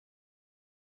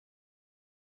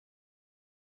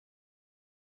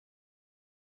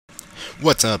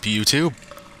What's up, YouTube?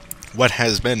 What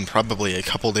has been probably a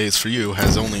couple days for you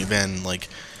has only been like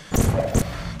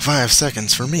 5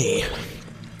 seconds for me.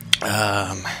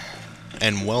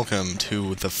 And welcome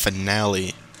to the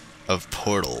finale of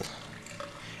Portal.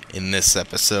 In this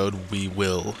episode, we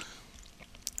will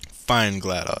find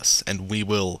GLADoS, and we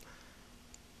will...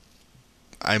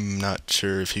 I'm not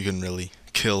sure if you can really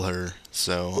kill her,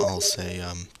 so I'll say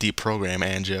deprogram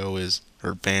Anjo is,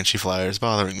 or Banshee Flyer is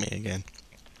bothering me again.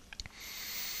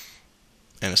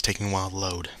 And it's taking a while to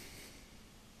load.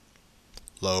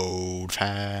 Load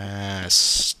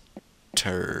faster.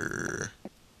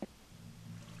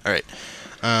 Alright.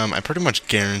 I pretty much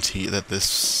guarantee that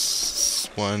this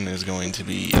one is going to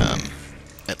be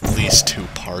at least 2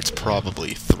 parts,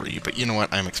 probably 3. But you know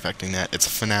what? I'm expecting that. It's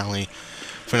a finale.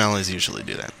 Finales usually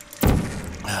do that.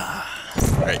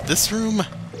 Alright, this room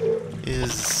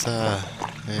is,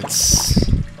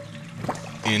 it's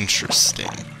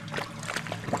interesting.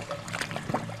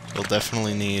 You'll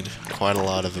definitely need quite a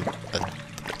lot of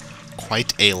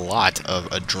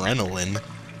adrenaline.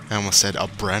 I almost said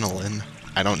abrenolin.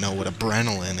 I don't know what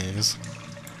abrenolin is.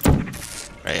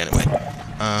 Right, anyway.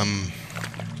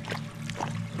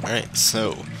 Alright,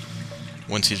 so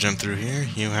once you jump through here,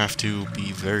 you have to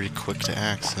be very quick to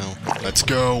act, so let's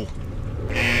go!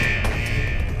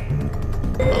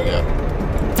 Oh god.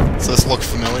 Does this look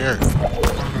familiar?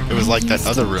 It was like that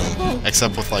other room,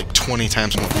 except with like 20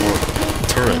 times more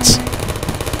turrets.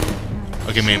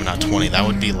 Okay, maybe not 20. That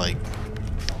would be like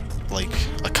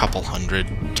a couple hundred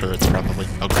turrets, probably.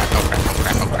 Oh crap! Oh crap!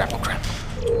 Oh crap! Oh crap!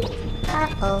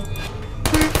 Oh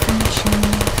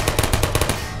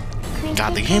crap!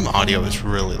 God, the game audio is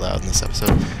really loud in this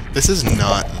episode. This is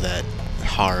not that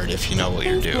hard if you know what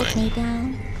you're doing.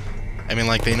 I mean,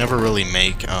 like, they never really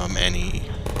make any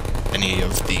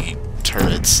of the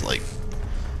turrets like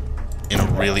in a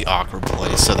really awkward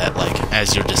place, so that like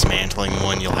as you're dismantling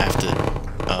one, you'll have to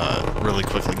really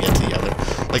quickly get to the other.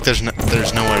 Like there's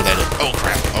nowhere that oh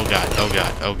crap! Oh god! Oh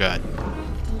god! Oh god!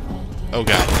 Oh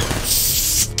god!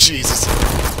 Jesus!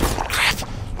 Crap!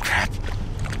 Crap!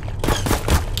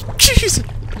 Jesus!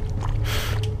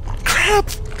 Crap!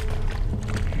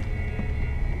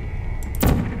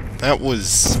 That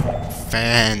was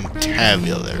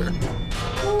fantabular.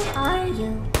 Who are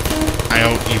you? I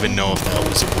don't even know if that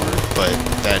was a word, but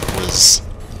that was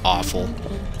awful.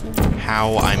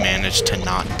 How I managed to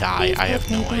not die, I have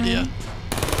no idea.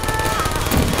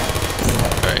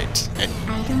 Alright.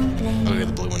 Okay,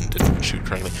 the blue one didn't shoot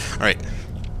correctly. Alright.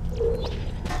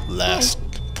 Last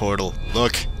portal.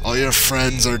 Look, all your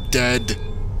friends are dead.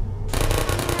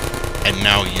 And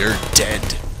now you're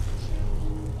dead.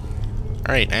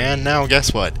 Alright, and now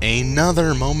guess what?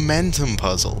 Another momentum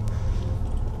puzzle.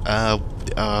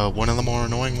 One of the more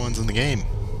annoying ones in the game,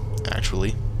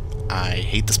 actually. I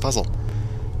hate this puzzle.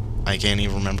 I can't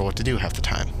even remember what to do half the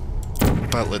time.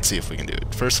 But let's see if we can do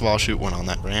it. First of all, shoot one on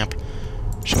that ramp.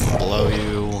 Shoot one below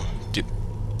you.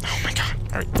 Oh my god.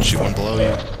 Alright, shoot one below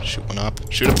you. Shoot one up.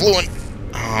 Shoot a blue one!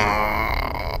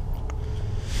 Oh.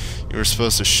 You were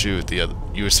supposed to shoot the other...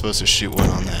 You were supposed to shoot one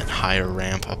on that higher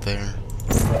ramp up there.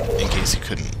 In case you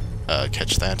couldn't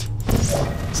catch that. So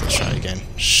let's try again.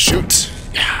 Shoot!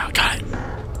 Yeah, got it!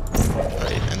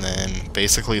 Right, and then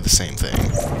basically the same thing.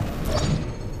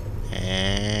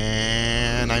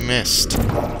 And I missed.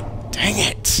 Dang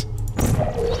it!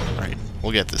 Alright,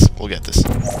 we'll get this. We'll get this.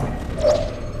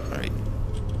 Alright.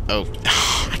 Oh,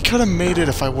 I could have made it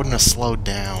if I wouldn't have slowed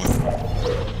down.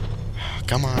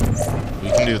 Come on. We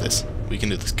can do this. We can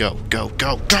do this. Go, go,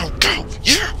 go, go, go!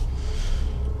 Yeah!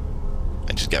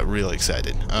 I just got real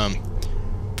excited.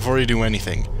 Before you do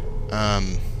anything,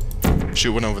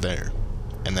 shoot one over there.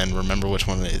 And then remember which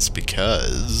one it is,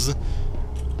 because...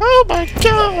 Oh my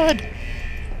god!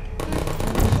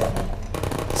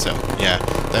 So, yeah,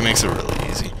 that makes it really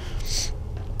easy.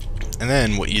 And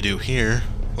then what you do here,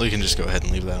 well, you can just go ahead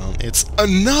and leave that on. It's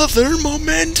another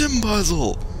momentum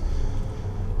puzzle!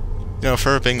 You know,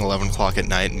 for it being 11 o'clock at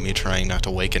night and me trying not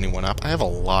to wake anyone up, I have a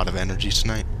lot of energy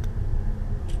tonight.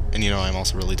 And you know, I'm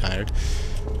also really tired.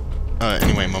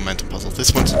 Anyway, momentum puzzle.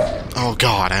 This one's... Oh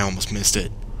god, I almost missed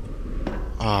it.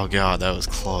 Oh god, that was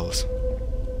close.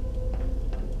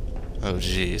 Oh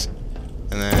jeez.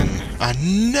 And then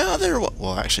another one.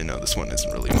 Well, actually, no, this one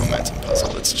isn't really a momentum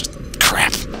puzzle. It's just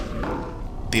crap.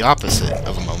 The opposite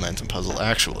of a momentum puzzle,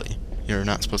 actually. You're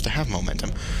not supposed to have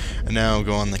momentum. And now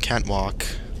go on the catwalk.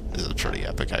 This is pretty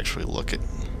epic, actually. Look at...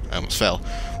 I almost fell.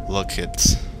 Look at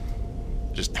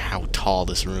just how tall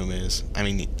this room is. I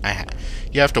mean, you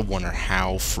have to wonder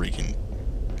how freaking...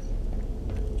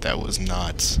 That was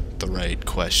not the right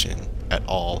question at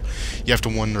all. You have to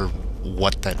wonder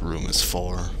what that room is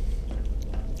for.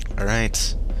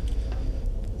 Alright.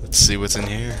 Let's see what's in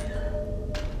here.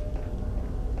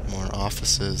 More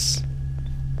offices.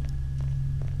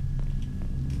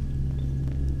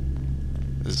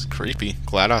 This is creepy.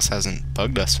 GLADoS hasn't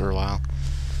bugged us for a while.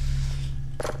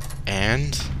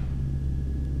 And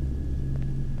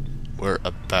we're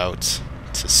about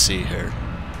to see her.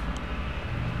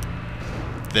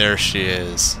 There she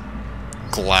is.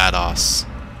 GLADoS.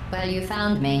 Well, you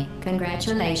found me.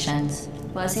 Congratulations.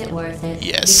 Was it worth it?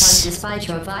 Yes. Because despite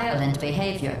your violent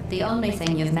behavior, the only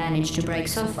thing you've managed to break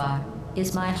so far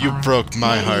is my heart. You broke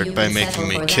my Maybe heart you by can making settle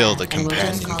me for kill that, the and we'll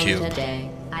just companion call it cube. a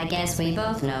day. I guess we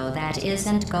both know that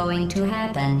isn't going to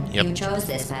happen. Yep. You chose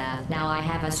this path. Now I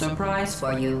have a surprise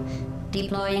for you.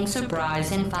 Deploying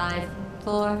surprise in 5,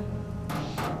 4...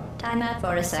 Time out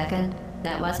for a second.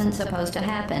 That wasn't supposed to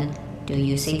happen. Do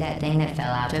you see that thing that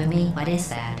fell out of me? What is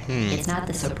that? It's not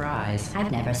the surprise.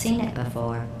 I've never seen it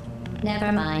before.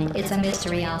 Never mind. It's a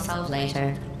mystery I'll solve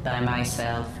later. By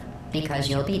myself. Because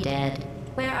you'll be dead.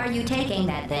 Where are you taking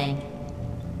that thing?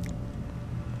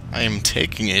 I am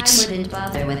taking it I wouldn't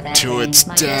bother with that to thing. its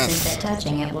My death. guess is that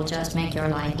touching it will just make your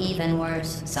life even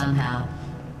worse, somehow.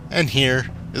 And here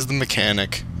is the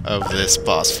mechanic of this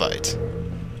boss fight.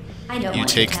 I don't You want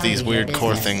to take tell these you weird your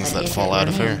core business, things but that if fall it out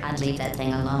were of me, her I'd leave that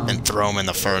thing alone. and throw them in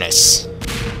the furnace.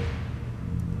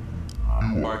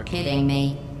 You are kidding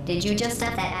me. Did you just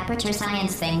stuff that aperture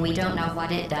science thing, we don't know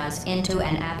what it does, into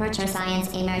an aperture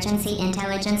science emergency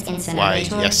intelligence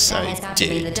incinerator? Why, yes, That I has got to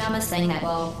be did. the dumbest thing that...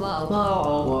 Whoa.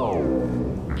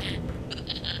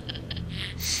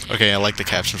 Okay, I like the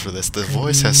caption for this. The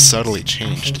voice has subtly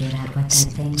changed.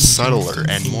 Subtler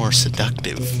and more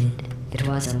seductive. It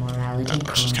was a morality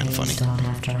Which is kind of funny. installed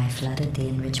after I flooded the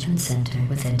enrichment center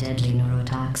with a deadly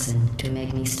neurotoxin to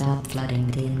make me stop flooding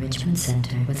the enrichment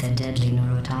center with a deadly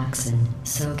neurotoxin.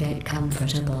 So get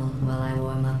comfortable while I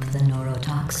warm up the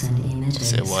neurotoxin emitters.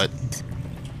 Say what?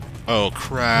 Oh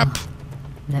crap.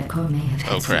 That core may have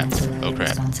had Oh crap. some Oh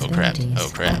crap. Oh crap. Oh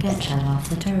crap. I can't shut off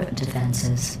the turret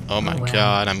defenses. Oh my well.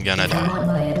 god, I'm gonna If you die. want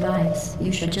my advice,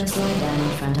 you should just lie down in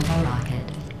front of a rocket.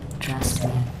 Trust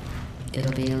me.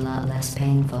 It'll be a lot less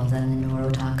painful than the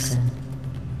neurotoxin.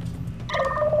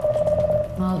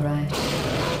 Alright.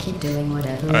 Keep doing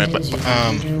whatever Alright, it but is you're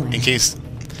doing. in case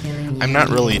I'm not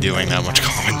really doing that much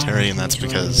commentary, and that's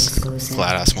because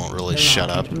GLADoS won't really shut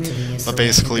up. But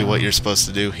basically what you're supposed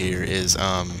to do here is,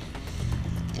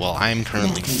 well, I'm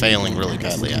currently failing really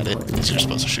badly at it, because you're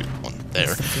supposed to shoot one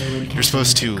there. You're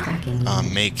supposed to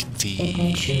make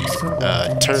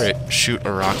the turret shoot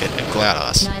a rocket at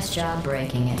GLADoS, Nice job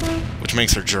breaking it. which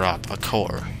makes her drop a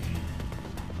core.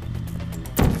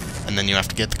 And then you have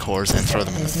to get the cores and throw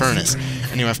them in the furnace.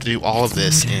 And you have to do all of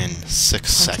this in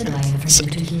 6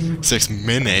 seconds. 6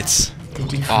 minutes. It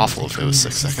would be awful if it was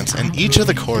 6 seconds. And each of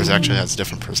the cores actually has a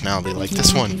different personality. Like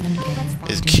this one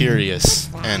is curious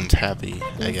and happy,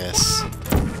 I guess.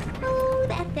 Oh,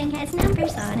 that thing has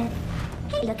numbers on it.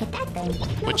 Hey, look at that thing.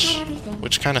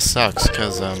 Which kind of sucks,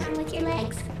 because What's wrong with your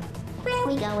legs? Where are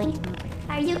we going?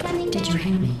 Are you coming Did back? you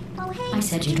hear me? Oh, hey. I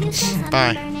said you don't care.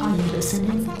 Bye. Are you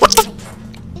listening? What the?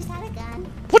 Is that a gun?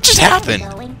 What just Where are we happened?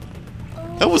 going?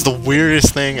 That was the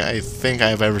weirdest thing I think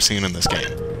I've ever seen in this game.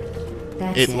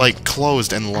 That's It like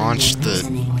closed and launched I'm the.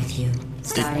 listening with you.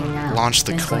 Starting now, launched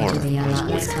the there's going core. to be a lot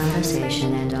less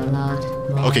conversation and a lot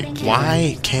more Okay, killing.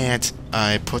 why can't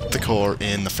I put the core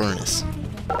in the furnace? You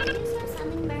saw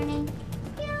something burning.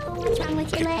 Oh, what's wrong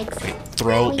with your legs? Okay, Where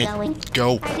throw are we it. going?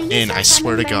 Go Do you in. saw I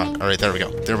swear to something God. burning? Alright, there we go.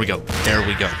 There we go. There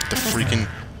we go. The freaking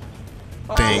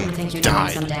You thing think you're doing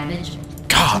some died. damage?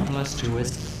 God. Let's do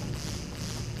it.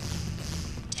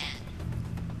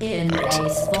 In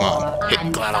base 4, Come on, hit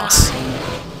I'm GLADoS.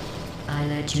 fine. I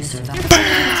let you survive.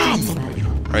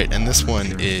 BAM! Right, and this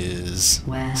one is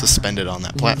suspended on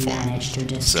that platform.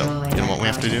 So, you know what we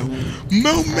have to do?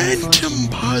 Momentum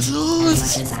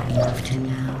puzzles! As much as I'd love to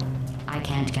now, I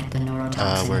can't get the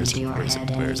neurotoxin Where is into it? your Where is head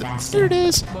it? Where any is it? faster. There it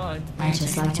is! I'd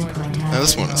just like to point out Now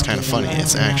this one is kind of funny.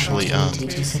 It's actually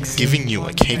giving you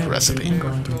a cake recipe.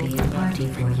 Going to be a party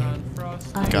for you.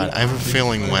 God, I have a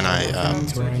feeling when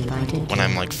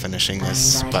I'm like finishing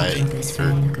this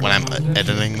or when I'm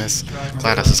editing this,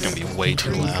 GLADoS is gonna be way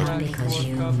too loud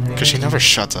because she never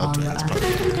shuts up during this part.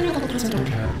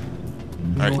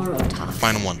 All right,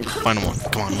 final one, final one.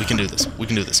 Come on, we can do this. We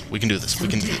can do this. We can do this. We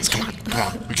can do this. Come on, come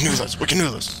on. We can do this. We can do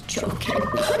this. You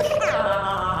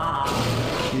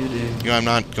know, I'm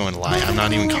not going to lie. I'm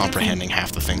not even comprehending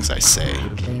half the things I say.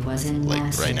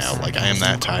 Like right now, like I am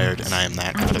that tired and I am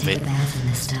that out of it.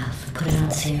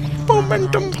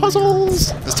 Momentum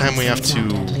puzzles. This time we have to.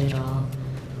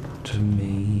 To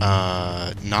me.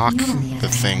 knock the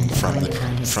thing from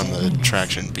the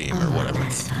traction beam or whatever.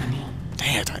 That's funny.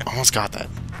 Dang it, I almost got that.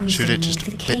 Who's Shoot gonna it just a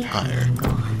make the bit cake when higher. I'm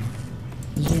gone?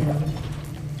 You.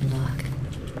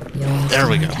 Look. Your There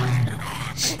we go. turn.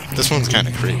 This one's kind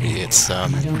of creepy. It's, You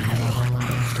don't have a whole lot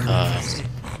left to lose.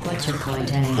 What's your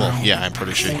point anyway? well, yeah, I'm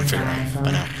pretty sure you can figure it out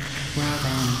by now. Well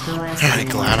then, go ask Alright,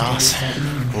 anyone to GLADoS. do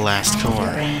that now. Last I'll have your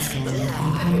core. brain scanned and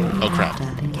permanently Oh, crap.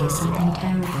 locked up in case something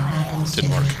terrible happens to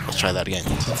Didn't work. you. Let's try that again.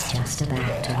 It's just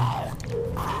about to.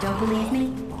 Don't believe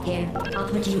me? Here, I'll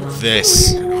put you on.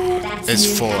 This That's is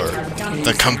you. for Don't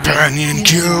the use companion that.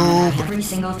 cube! Every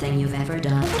single thing you've ever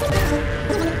done.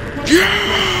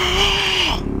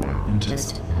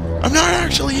 Just I'm not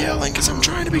actually yelling because I'm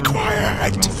trying to be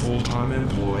quiet. I'm a full-time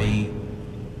employee.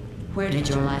 where did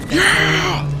your life go?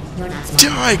 Yeah! You're not smart.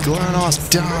 Die, GLADoS,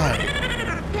 die!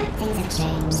 Things have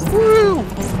changed. Woo!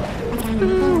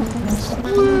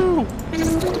 Woo!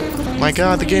 My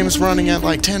god, the game is running at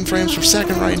like 10 frames per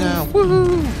second right now.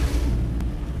 Woo!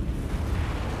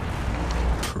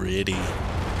 Pretty.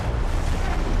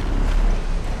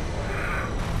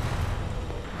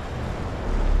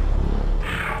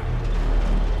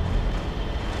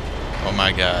 Oh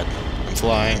my god. I'm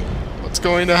flying. What's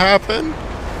going to happen?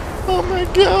 Oh my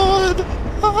god!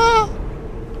 Ah!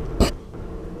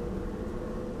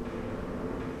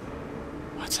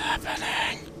 What's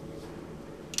happening?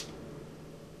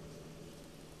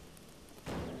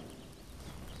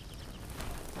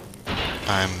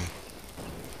 I'm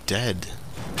dead.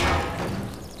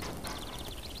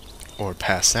 Or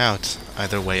passed out.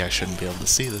 Either way, I shouldn't be able to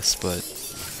see this, but...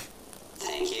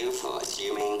 Thank you for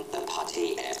assuming the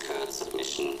potty escort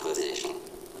submission position.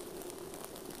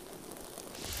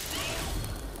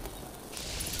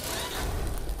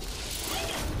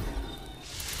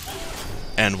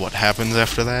 And what happens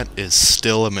after that is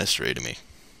still a mystery to me.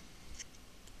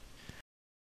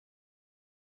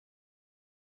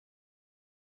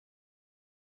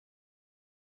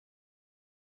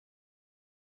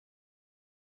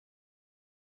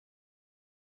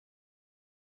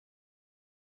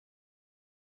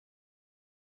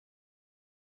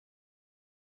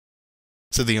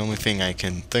 So the only thing I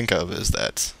can think of is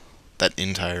that that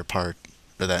entire part,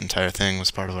 or that entire thing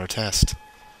was part of our test.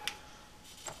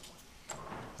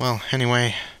 Well,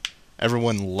 anyway,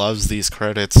 everyone loves these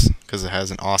credits because it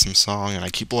has an awesome song, and I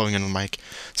keep blowing in the mic,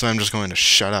 so I'm just going to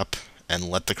shut up and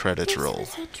let the credits roll.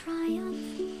 This is a triumph.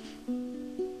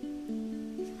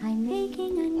 I'm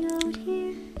making a note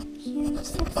here, huge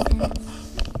success.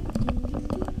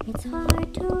 It's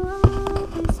hard to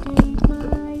overstate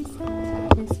my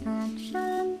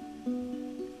satisfaction.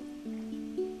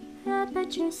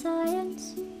 Aperture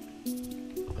science.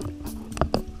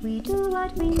 We do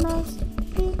what we must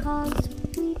because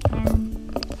we can.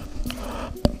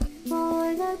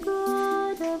 For the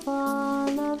good of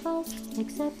all of us,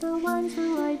 except the ones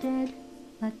who are dead.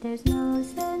 But there's no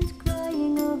sense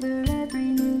crying over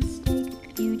every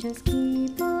mistake. You just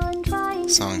keep on trying.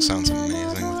 Song sounds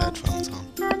amazing with headphones on.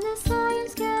 And the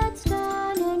science gets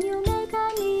done, and you make a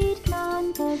neat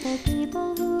plan for the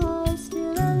people who are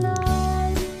still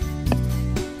alive.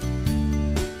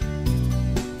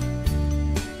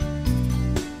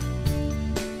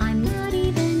 I'm not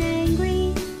even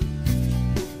angry.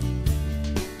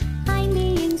 I'm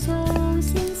being so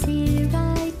sincere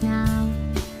right now.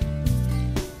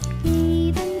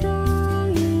 Even though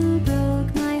you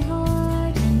broke my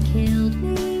heart and killed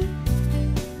me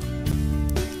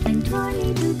and tore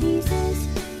me to pieces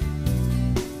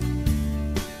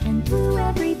and threw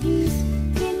every piece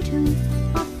into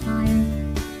a fire.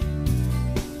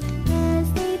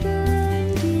 As they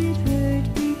burned, it hurt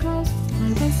because I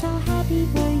was so happy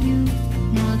for you.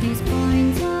 Now these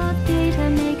points of data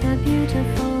make a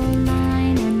beautiful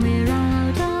line, and we're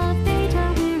out of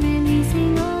data, we're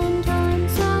releasing on time.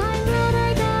 So I'm glad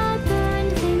I got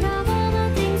burned. Think of all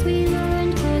the things we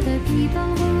learned for the people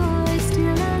who are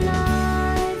still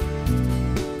alive.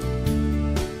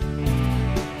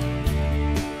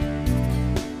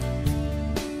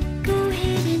 Go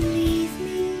ahead and leave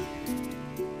me.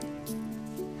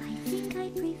 I think I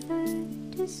prefer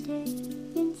to stay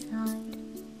inside.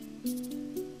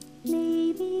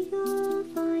 Maybe you'll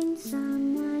find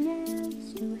someone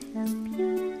else to help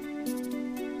you.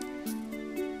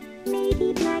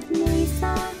 Maybe Black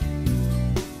Mesa.